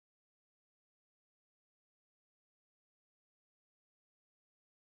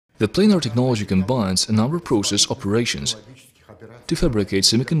The planar technology combines a number of process operations to fabricate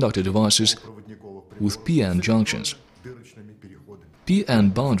semiconductor devices with p-n junctions.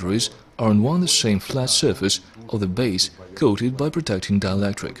 p-n boundaries are on one and the same flat surface of the base coated by protecting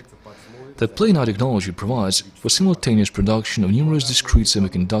dielectric. The planar technology provides for simultaneous production of numerous discrete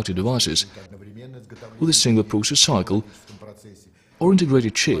semiconductor devices with a single process cycle or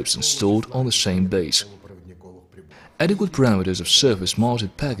integrated chips installed on the same base. Adequate parameters of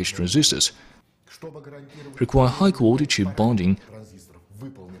surface-mounted package transistors require high-quality chip bonding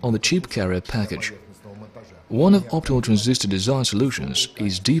on the chip carrier package. One of optimal transistor design solutions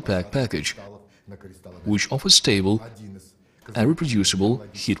is D-Pak package, which offers stable and reproducible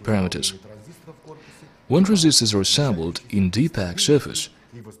heat parameters. When transistors are assembled in D-Pak surface,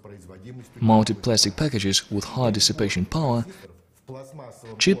 mounted plastic packages with high dissipation power,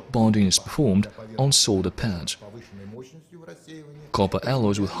 chip bonding is performed on solder pads. Copper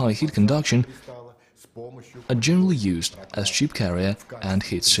alloys with high heat conduction are generally used as chip carrier and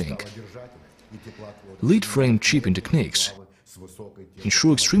heat sink. Lead frame chipping techniques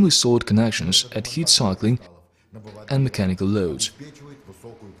ensure extremely solid connections at heat cycling and mechanical loads,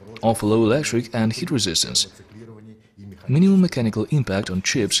 offer low electric and heat resistance, minimum mechanical impact on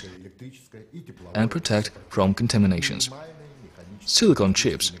chips, and protect from contaminations. Silicon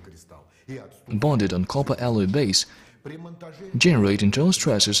chips, bonded on copper alloy base, generate internal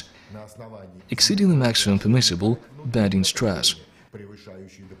stresses exceeding the maximum permissible bending stress.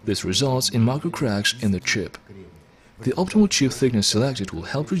 This results in microcracks in the chip. The optimal chip thickness selected will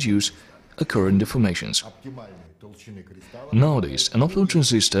help reduce occurring deformations. Nowadays, an optimal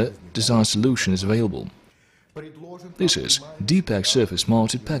transistor design solution is available. This is D-Pak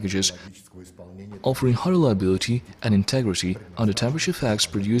surface-mounted packages offering high reliability and integrity under temperature effects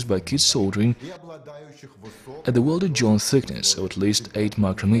produced by kit soldering at the welded joint thickness of at least 8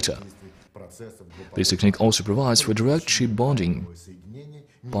 micrometer. This technique also provides for direct chip bonding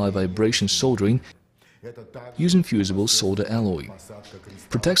by vibration soldering using fusible solder alloy,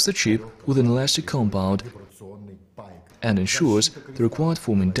 protects the chip with an elastic compound and ensures the required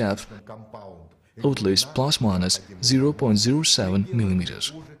forming depth of at least ±0.07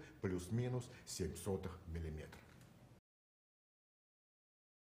 millimeters.